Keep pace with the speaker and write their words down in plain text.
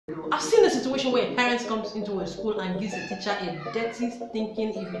I've seen a situation where a parent comes into a school and gives a teacher a dirty,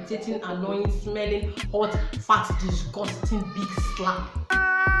 stinking, irritating, annoying, smelling, hot, fat, disgusting, big slap.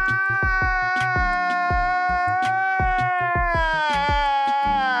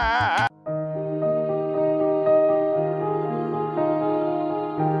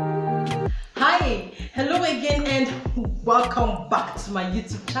 Hi, hello again and welcome back to my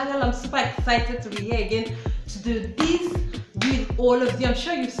YouTube channel. I'm super excited to be here again to do this with all of you. I'm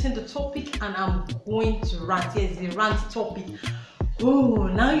sure you've seen the topic and I'm going to rant. Here's the rant topic. Oh,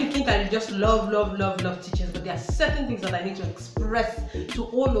 now you think I just love teaching, but there are certain things that I need to express to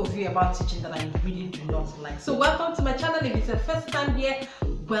all of you about teaching that I really do not like. So welcome to my channel. If it's your first time here,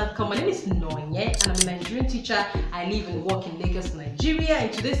 welcome. My name is Nonye and I'm a Nigerian teacher. I live and work in Lagos, Nigeria.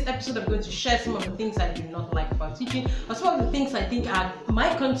 In today's episode, I'm going to share some of the things I do not like about teaching, or some of the things I think are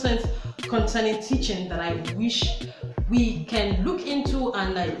my concerns concerning teaching that I wish we can look into,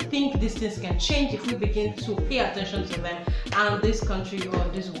 and I think these things can change if we begin to pay attention to them, and this country or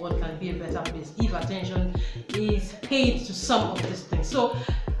this world can be a better place if attention is paid to some of these things. So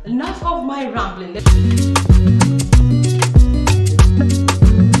enough of my rambling.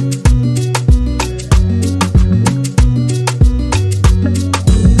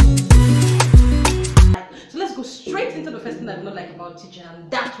 So let's go straight into the first thing I do not like about teaching, and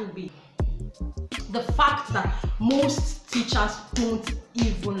that will be the fact that most teachers don't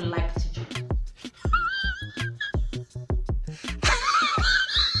even like teaching.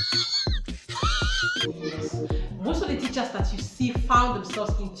 Yes. Most of the teachers that you see found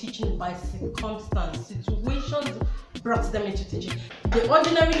themselves in teaching by circumstance. Situations brought them into teaching. They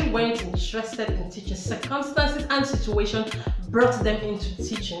ordinarily weren't interested in teaching. Circumstances and situations brought them into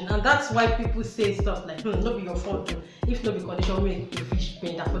teaching, and that's why people say stuff like, "No be your fault. If no be condition, make you fish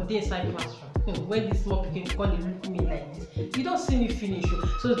pain that for the inside classroom." When this small people come, they look at me like this. You don't see me finish.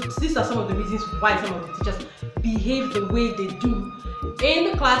 So these are some of the reasons why some of the teachers behave the way they do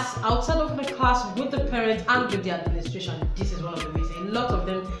in the class, outside of the class, with the parents and with the administration. This is one of the reasons. A lot of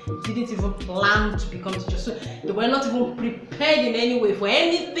them didn't even plan to become teachers, so they were not even prepared in any way for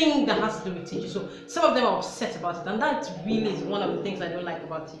anything that has to do with teaching. So some of them are upset about it, and that really is one of the things I don't like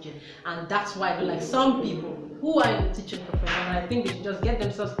about teaching, and that's why I don't like some people who are in the teaching profession. And I think they should just get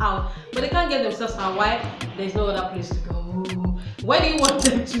themselves out, but they can't get themselves out. Why? There's no other place to go. Where do you want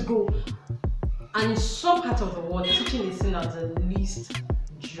them to go? And in some part of the world, teaching is seen as the least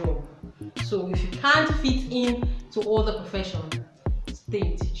job. So if you can't fit in to all the professions, stay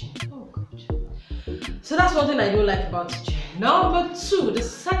in teaching. Oh God. So that's one thing I don't like about teaching. Number two, the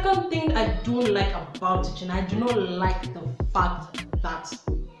second thing I don't like about teaching, I do not like the fact that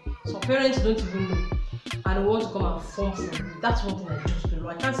some parents don't even know and they want to come and form for you. That's one thing I just don't know.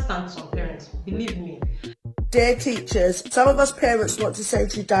 I can't stand some parents, believe me. Dear teachers, some of us parents want to say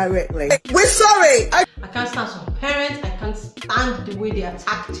to you directly, we're sorry! I can't stand some parents. I can't stand the way they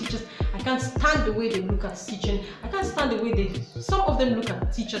attack teachers. I can't stand the way they look at teaching. I can't stand the way some of them look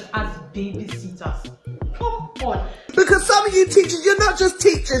at teachers as babysitters. Come on. Because some of you teachers, you're not just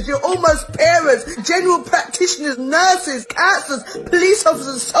teachers, you're almost parents, general practitioners, nurses, counselors, police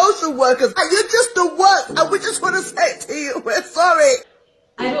officers, social workers, and you're just the worst, and we just want to say to you, we're sorry.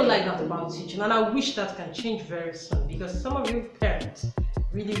 I don't like that about teaching, and I wish that can change very soon, because some of you parents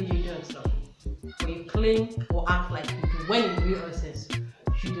really doing stuff where you claim or act like you do when in real essence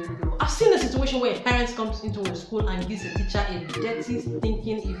you don't do. I've seen a situation where a parent comes into a school and gives a teacher a dirty,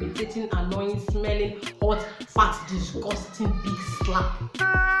 stinking, irritating, annoying, smelling, hot, fat, disgusting, big slap.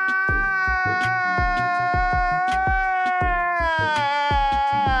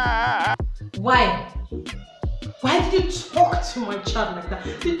 Why? Why did you talk to my child like that?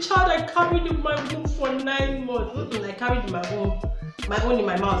 The child I carried in my womb for 9 months. I carried my own in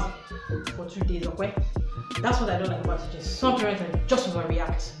my mouth for 2 days, okay? That's what I don't like about teachers. Some parents just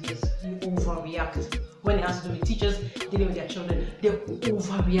overreact. Yes, you overreact. When it has to do with teachers dealing with their children, they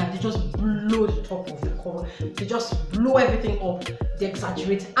overreact. They just blow the top of the cover. They just blow everything up. They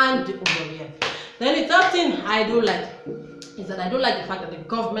exaggerate and they overreact. Then the third thing I don't like is that I don't like the fact that the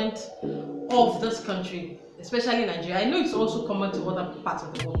government of this country, especially Nigeria, I know it's also common to other parts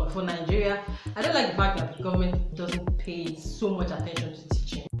of the world, but for Nigeria, I don't like the fact that the government doesn't pay so much attention to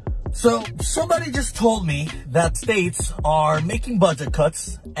teaching. So somebody just told me that states are making budget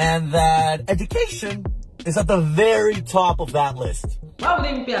cuts and that education is at the very top of that list. Why would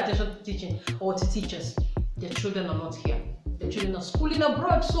they even pay attention to teaching or to teachers? Their children are not here. Their children are schooling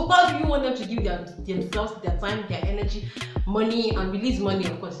abroad. So how do you want them to give themselves, their time, their energy, money, and release money?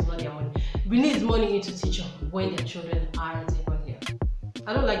 Of course, it's not their money. Release money into teaching when their children aren't even here.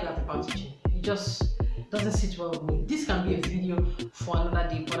 I don't like that about teaching. It just doesn't sit well with me. This can be a video for another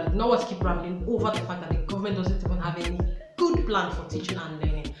day, but I do not want to keep rambling over the fact that the government doesn't even have any good plan for teaching and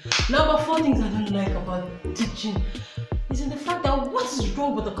learning. Number 4 things I don't like about teaching is in the fact that what is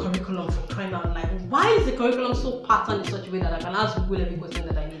wrong with the curriculum, for crying out loud? Why is the curriculum so patterned in such a way that I can ask Google every question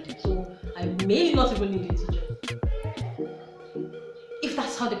that I need? So I may not even need a teacher. If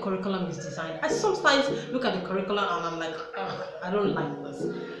that's how the curriculum is designed, I sometimes look at the curriculum and I'm like, I don't like this.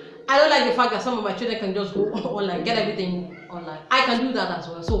 I don't like the fact that some of my children can just go online, get everything online. I can do that as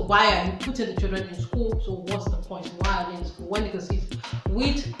well. So why are you putting the children in school? So what's the point? Why are they in school when they can sit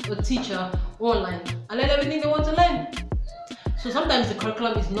with a teacher online and learn everything they want to learn? So sometimes the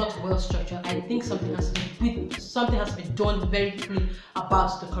curriculum is not well structured. I think something has to be done very quickly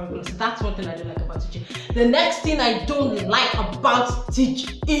about the curriculum. So that's one thing I don't like about teaching. The next thing I don't like about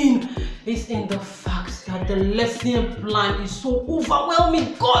teaching is in the fact that the lesson plan is so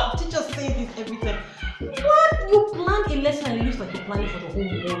overwhelming. God, teachers say this every time. What? You plan a lesson and it looks like you're planning for the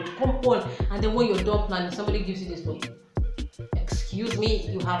whole world. Come on. And then when you're done planning, somebody gives you this book. Excuse me,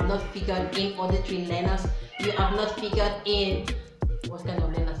 you have not figured in auditory learners. You have not figured in what kind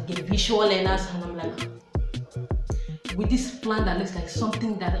of learners? Again, visual learners. And I'm like, with this plan that looks like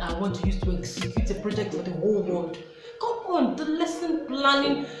something that I want to use to execute a project for the whole world. Come on, the lesson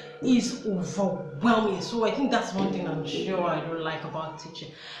planning is overwhelming. So I think that's one thing I'm sure I don't like about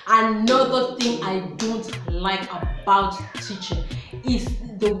teaching. Another thing I don't like about teaching is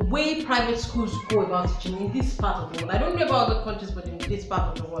the way private schools go about teaching in this part of the world. I don't know about other countries, but in this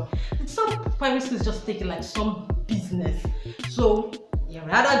part of the world, some private schools just take it like some business. So you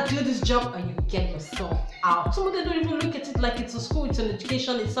rather do this job and you get yourself out. Some of them don't even look at it like it's a school, it's an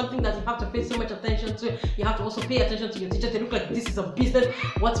education, it's something that you have to pay so much attention to. You have to also pay attention to your teachers. They look like this is a business.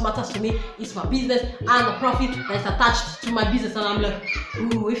 What matters to me is my business and the profit that is attached to my business. And I'm like,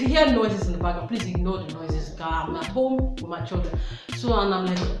 ooh, if you hear noises in the background, please ignore the noises. I'm at home with my children. So, and I'm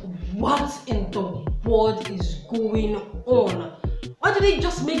like, what in the world is going on? Why do they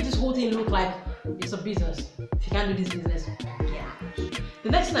just make this whole thing look like it's a business? If you can't do this business, yeah. The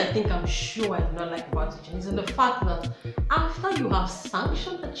next thing I think I'm sure I do not like about teaching is in the fact that after you have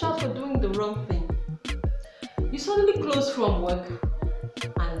sanctioned a child for doing the wrong thing, you suddenly close from work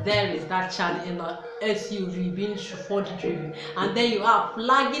and there is that child in an SUV being chauffeured driven, and then you are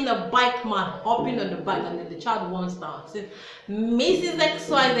flagging a bike man hopping on the bike, and then the child wants down, says, Mrs.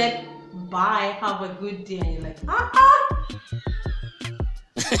 XYZ, bye, have a good day, and you're like,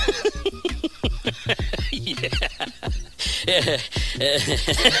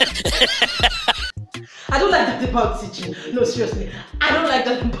 I don't like that about teaching. No, seriously, I don't like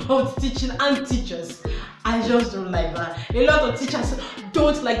that about teaching and teachers. I just don't like that. A lot of teachers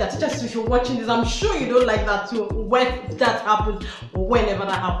don't like that. Teachers, if you're watching this, I'm sure you don't like that too. When that happens, or whenever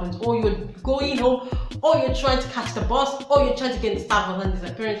that happens, or you're going home, or you're trying to catch the bus, or you're trying to get the staff, and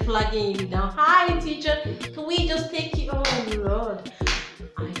there's a parent flagging you down. Hi, teacher, can we just take you? Oh Lord,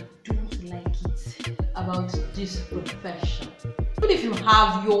 I don't like it about this profession. But if you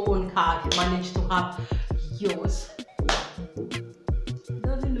have your own car, if you manage to have yours, it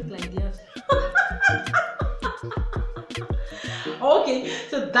doesn't look like theirs. Okay,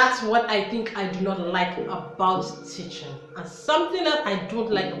 so that's what I think I do not like about teaching. And something that I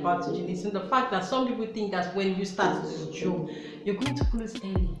don't like about teaching is in the fact that some people think that when you start this job, you're going to close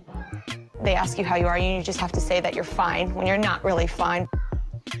early. They ask you how you are, and you just have to say that you're fine when you're not really fine.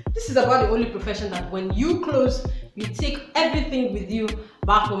 This is about the only profession that when you close, you take everything with you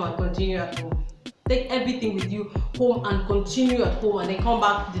back home and continue at home. Take everything with you home and continue at home, and then come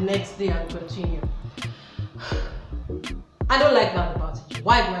back the next day and continue. I don't like that about it.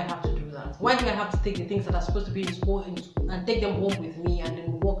 Why do I have to do that? Why do I have to take the things that are supposed to be in school and take them home with me, and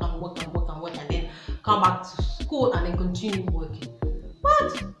then work and work and work and work, and then come back to school and then continue working?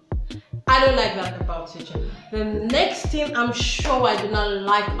 What? I don't like that about teaching. The next thing I'm sure I do not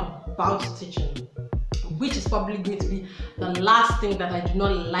like about teaching, which is probably going to be the last thing that I do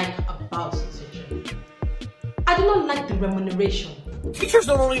not like about teaching, I do not like the remuneration. Teachers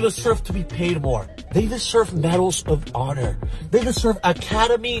don't only deserve to be paid more, they deserve medals of honor. They deserve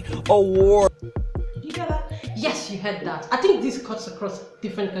Academy Award. You get that? Yes, you heard that. I think this cuts across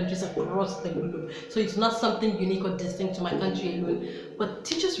different countries across the globe. So it's not something unique or distinct to my country alone. But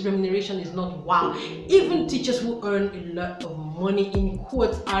teachers' remuneration is not wow. Even teachers who earn a lot of money, in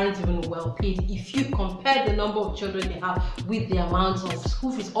quotes, aren't even well paid. If you compare the number of children they have with the amount of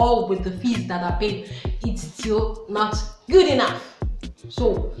school fees or with the fees that are paid, it's still not good enough.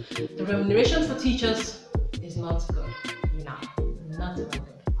 So the remuneration for teachers is not good. No, not good.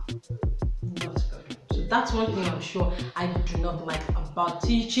 Not good. So that's one thing I'm sure I do not like about about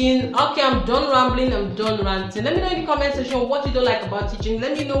teaching. Okay, I'm done rambling, I'm done ranting. Let me know in the comment section what you don't like about teaching.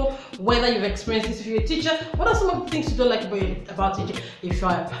 Let me know whether you've experienced this. If you're a teacher, what are some of the things you don't like about teaching? If you're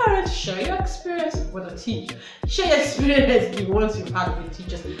a parent, share your experience with a teacher. Share your experience the ones you've had with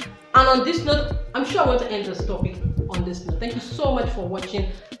teachers. And on this note, I'm sure I want to end this topic on this note. Thank you so much for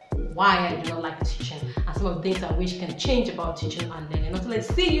watching why I do not like teaching and some of the things I wish can change about teaching and learning. Until I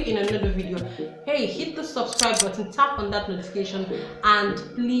see you in another video, hey, hit the subscribe button, tap on that notification, and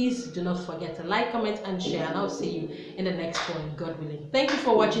please do not forget to like, comment, and share. And I'll see you in the next one, God willing. Thank you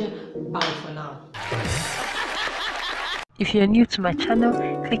for watching. Bye for now. If you're new to my channel,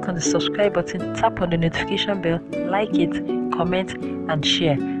 click on the subscribe button, tap on the notification bell, like it, comment, and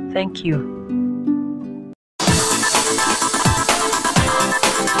share. Thank you.